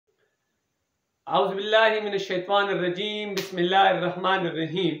Auzubillahiminash-shaytanir-rajim.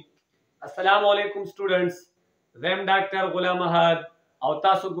 Bismillahir-rahmanir-rahim. Assalamu alaikum students. Them Dr. Ghulam Ahad. Aw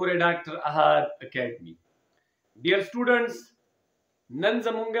tasu gore Dr. Ahad Academy. Dear students, nan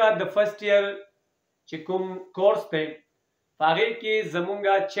zamunga the first year chikum course te. Fage ke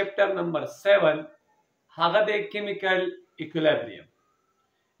zamunga chapter number 7. Haga de chemical equilibrium.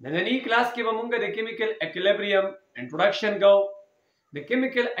 Nanani class ke bamunga de chemical equilibrium introduction go. The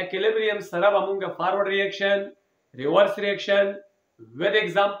chemical equilibrium sara bamunga forward reaction, reverse reaction, with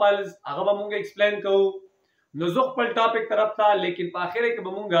examples aga bamunga explain ko. Nuzuk pal topic taraf tha, lekin paakhire ke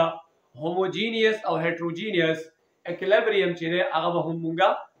bamunga homogeneous or heterogeneous equilibrium chide aga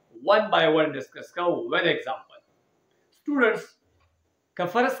bamunga one by one discuss ko with example. Students ka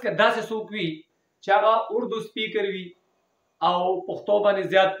faras ka dase sukwi chaga urdu speaker vi au pukhto bani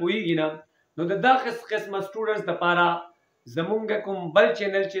zyad puigi na no da qisma students da para زمونږ کوم بل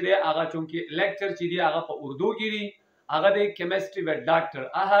چینل چې دی هغه چونکې لیکچر چې دی هغه په اردو کې دی هغه د کیمستري ود ډاکټر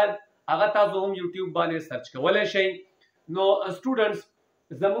احد هغه تاسو هم یوټیوب باندې سرچ کولی شئ نو سټوډنټس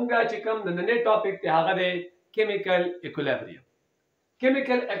زمونږ چې کوم نننی ټاپک دی هغه دی کیمیکل ایکولیبریم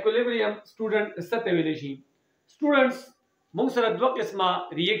کیمیکل ایکولیبریم سټوډنټ څه ته ویلی شي سټوډنټس موږ سره دوه قسمه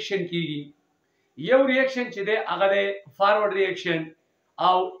ریاکشن کیږي یو ریاکشن چې دی هغه دی فارورډ ریاکشن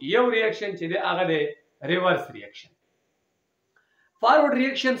او یو ریاکشن چې دی هغه دی ریورس ریاکشن فارورډ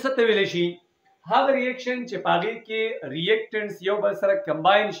ریاکشن څه ته ویل شي هغه ریاکشن چې پاغي کې ریاکټنټس یو بل سره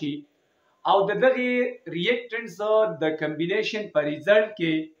کمباین شي او دغه ریاکټنټس د کمبینیشن په ریزلټ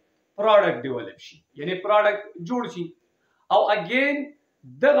کې پروډکټ ډیولپ شي یعنی پروډکټ جوړ شي او اگین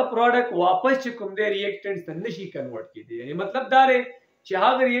دغه پروډکټ واپس چې کوم دی ریاکټنټس ته نشي کنورټ کیدی یعنی مطلب دا دی چې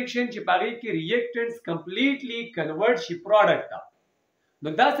هغه ریاکشن چې پاغي کې ریاکټنټس کمپلیټلی کنورټ شي پروډکټ ته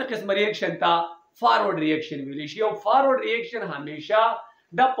نو دا څه قسم ریاکشن تا فارورډ ریاکشن ویلی شي او فارورډ ریاکشن همیشه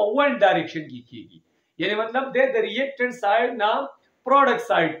د په ون ډایرکشن کې کیږي یعنی مطلب د ریاکټنټ سایډ نه پروډکټ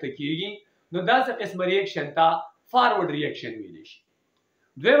سایډ ته کیږي نو دا څه قسم ریاکشن تا فارورډ ریاکشن ویلی شي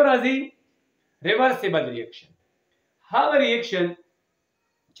دویم راځي ریورسیبل ریاکشن هغه ریاکشن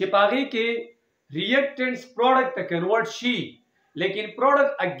چې پاغي کې ریاکټنټس پروډکټ ته کنورټ شي لیکن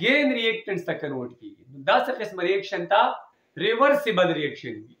پروډکټ اگین ریاکټنټس ته کنورټ کیږي دا څه قسم ریاکشن تا ریورسیبل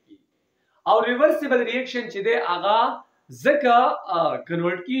ریاکشن وی او ریورسیبل ریاکشن چې دی هغه ځکه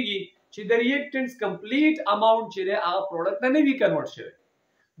کنورټ کیږي چې د ریاکټنټس کمپلیټ اماونټ چې دی هغه پروډکټ نه وی کنورټ شوی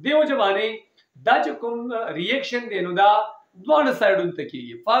دیو جوانه دا چې کوم ریاکشن دی نو دا دوه سایډونو ته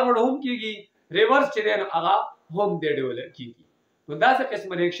کیږي فارورډ هم کیږي ریورس چې دی نو هغه هم دی ډیولپ کیږي نو دا څه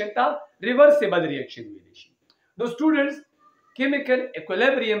قسم ریاکشن تا ریورسیبل ریاکشن ویل شي نو سټوډنټس کیمیکل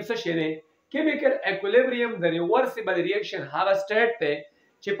ایکولیبریم څه شی دی کیمیکل ایکولیبریم د ریورسیبل ریاکشن هغه سټیټ دی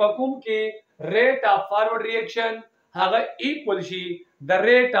چې په کوم کې ریټ اف فارورډ ریاکشن هغه ایکوال شي د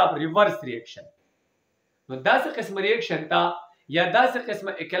ریټ اف ریورس ریاکشن نو دا څه قسم ریاکشن تا یا دا څه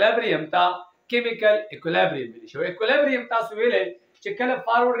قسم ایکولیبریم تا کیمیکل ایکولیبریم ویل شي ایکولیبریم تاسو ویلې چې کله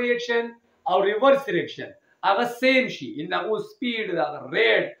فارورډ ریاکشن او ریورس ریاکشن هغه سیم شي ان هغه سپیډ دا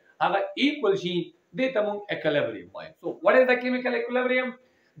ریټ هغه ایکوال شي د ته مونږ ایکولیبریم وایو سو what is the chemical equilibrium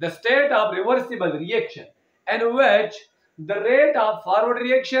the state of reversible reaction in which the rate of forward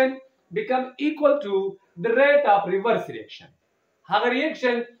reaction become equal to the rate of reverse reaction. هغه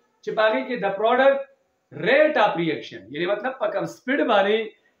reaction چې باندې کې the product rate of reaction یعنی مطلب په کوم سپیډ باندې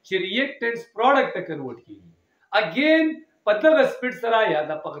چې reactants product ته کنورټ کیږي اگین په دغه سپیډ سره یا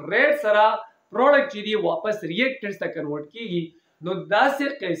د په ریټ سره product چې دی واپس reactants ته کنورټ کیږي نو داسې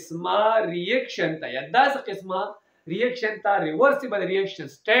قسمه reaction ته یا داسې قسمه reaction ته reversible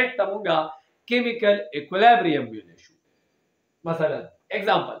reaction state ته مونږه chemical equilibrium ویل شو مثلا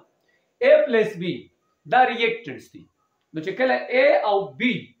example A plus B دا reactants دي نو چې کله A او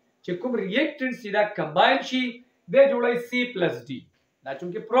B چې کوم reactants دي دا combine شي د جوړای C plus D دا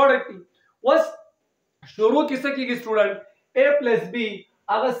چونکه product دي اوس شروع کې څه کېږي سټوډنټ A plus B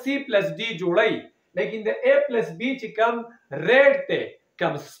هغه C plus D جوړای لیکن د A plus B چې کوم ریټ ته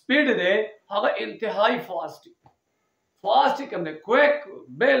کوم سپیډ ده هغه انتهایی فاست کوم نه کویک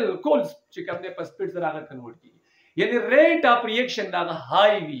بالکل چې کوم نه په سپیډ سره هغه کنورټ کیږي یعنی ریٹ آف ریاکشن دا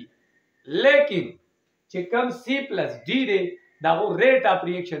ہائی وی لیکن چې کم سی پلس ڈی دی دا وہ ریٹ آف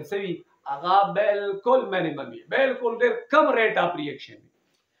ریاکشن سوی اغا بالکل منیمم وی بالکل ډیر کم ریٹ آف ریاکشن وی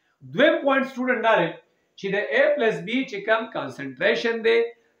دویم پوینٹ سټوډنټ دا چې د A پلس B چې کم کانسنټریشن دی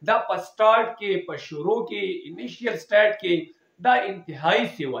دا په سٹارټ کې په شروع کې انیشیل سٹیټ کې دا انتهایی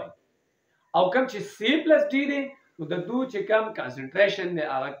سی وای او کم چې C پلس ڈی دی نو د دو چې کم کانسنټریشن دی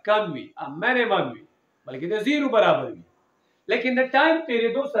هغه کم وی منیمم وی بلکې د زیرو برابر وي لیکن د ټایم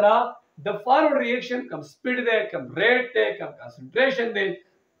تیریدو سره د فارورډ ریاکشن کم سپیډ ده کم ریټ ده کم کانسنټریشن ده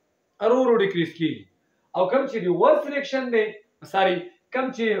ارورو ډیکریز کیږي او کوم چې ریورس ریاکشن دی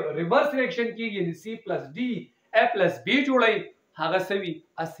کوم چې ریورس ریاکشن کیږي د C plus D A plus B جوړي هغه سوي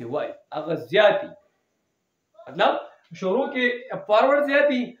اسی وای هغه زیاتی مطلب شروع کې فارورډ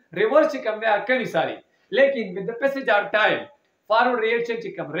زیاتی ریورس چې کم دی کمی ساري لیکن with the passage of time فارورډ ریاکشن چې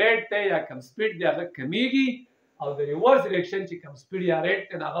کم ریټ ته یا کم سپیډ دی هغه کمیږي او د ریورس ریاکشن چې کم سپیډ یا ریټ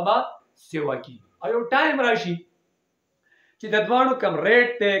ته هغه با سیوا کی او یو ټایم راشي چې د دوانو کم ریټ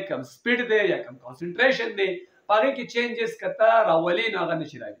ته کم سپیډ دی یا کم کانسنټریشن دی هغه کې چینجز کته راولي نه هغه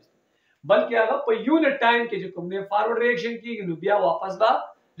نشي راځي بلکې هغه په یونټ ټایم کې چې کوم دی فارورډ ریاکشن کیږي نو بیا واپس با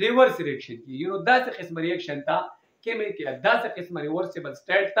ریورس ریاکشن کیږي نو داسې قسم ریاکشن تا کیمیکل داسې قسم ریورسیبل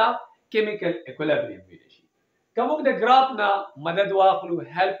سټیټ تا کیمیکل ایکولیبریم ویل شي کوم د ګراف نه مدد واخلو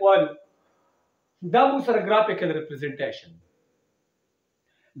هیلپ والو دا مو سره ګرافیکل ریپرزنټیشن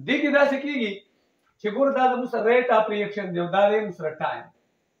دغه داسې کیږي چې ګور دا مو سره ریټ اف ریاکشن دی دا مو سره ټایم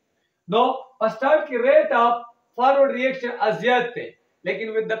نو په سٹارټ کې ریټ اف فارورډ ریاکشن ازیات ته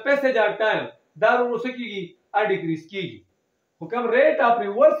لیکن with the passage of time دا ورسره کیږي ا ډیکریز کیږي خو کوم ریټ اف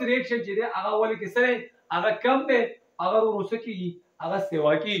ریورس ریاکشن چې دی هغه ولې کې سره هغه کم دی هغه ورسره کیږي هغه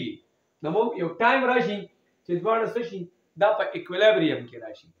سیوا کیږي نو یو ټایم راشي چې دواړه څه شي دا په ایکولیبریم کې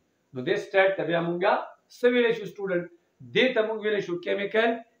راشي نو د سټیټ ته بیا مونږه څه ویل شو سټوډنټ دې ته مونږ ویل شو کیمیکل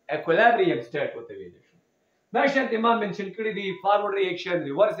ایکولیبریم سټیټ وته ویل شو دا شانتي ما منشن کړی دی فارورډ ریاکشن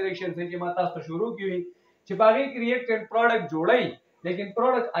ریورس ریاکشن څنګه ما تاسو ته شروع کیوي چې باغی ریاکټنټ پروډکټ جوړای لیکن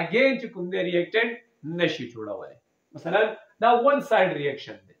پروډکټ اگین چې کوم دی ریاکټنټ نشي جوړولای مثلا دا ون ساید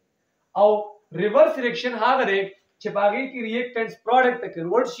ریاکشن دی او ریورس ریاکشن هغه دی چې باغی کې ریاکټنټس پروډکټ ته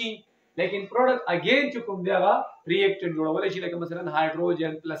کنورټ شي لیکن پروډکټ اگین چې کوم دی هغه ریاکټنټ جوړولای شي لکه مثلا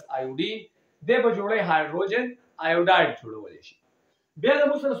هایدروجن پلس آیودین دی به جوړای هایدروجن آیوداید جوړولای شي بیا د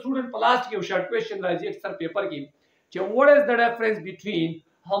موږ سره سټوډنټ پلاس کې یو شارټ کوېسچن راځي اکثر پیپر کې چې what is the difference between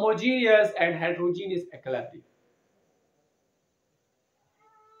homogeneous and heterogeneous equilibrium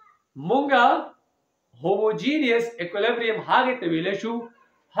مونږه homogeneous equilibrium هغه ته ویل شو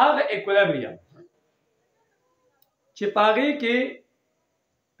هغه equilibrium چې پاغه کې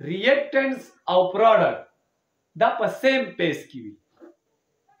reactants او product دا په سیم پیس کې وي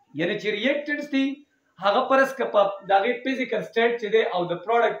یعنی چې reactants دي هغه پرس کپ دغه فزیکل سټیټ چې دی او د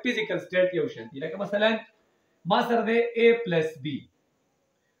پروډکټ فزیکل سټیټ یو شان دي لکه مثلا ما سره دی A plus B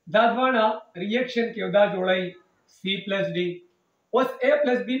دا دواړه ریاکشن کې دا جوړای C plus D اوس A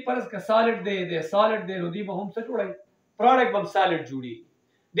plus B پرس کا سالډ دی سالډ دی نو دی به هم څه جوړای پروډکټ هم سالډ جوړي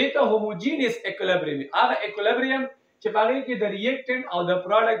دته هوموجینیس ایکولیبریم هغه ایکولیبریم چې باغی کې د ریاکټنټ او د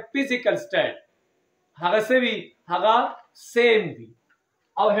پروډکټ فزیکل سټیټ هغه سوي هغه سیم دي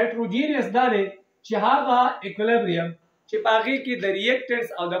او هټروجینیس دا دی چې هغه ایکولیبریم چې باغی کې د ریاکټنټس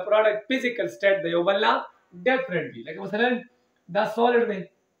او د پروډکټ فزیکل سټیټ د یو بل نه ډیفرنٹ دي لکه مثلا دا سالډ دی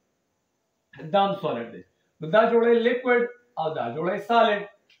دا سالډ دی نو دا جوړه لیکوډ او دا جوړه سالډ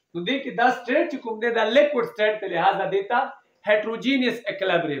نو دې کې دا سټیټ چې کوم دی دا لیکوډ سټیټ ته لہذا دیتا هټروجینیس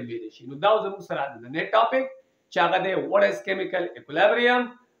ایکولیبریم ویل شي نو دا زموږ سره د نیټ ټاپک چې هغه دی what is chemical equilibrium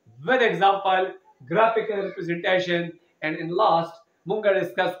with example graphical representation and in last مونږ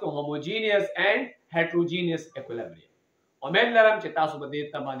ډسکس کو homogeneous and heterogeneous equilibrium امید لرم چې تاسو به دې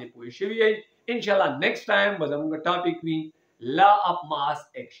ته باندې پوه شئ ان شاء الله نیکسٹ ټایم به زموږ ټاپک وي لا اف ماس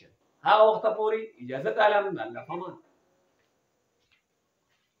اکشن هغه وخت پورې اجازه تعالی الله فمان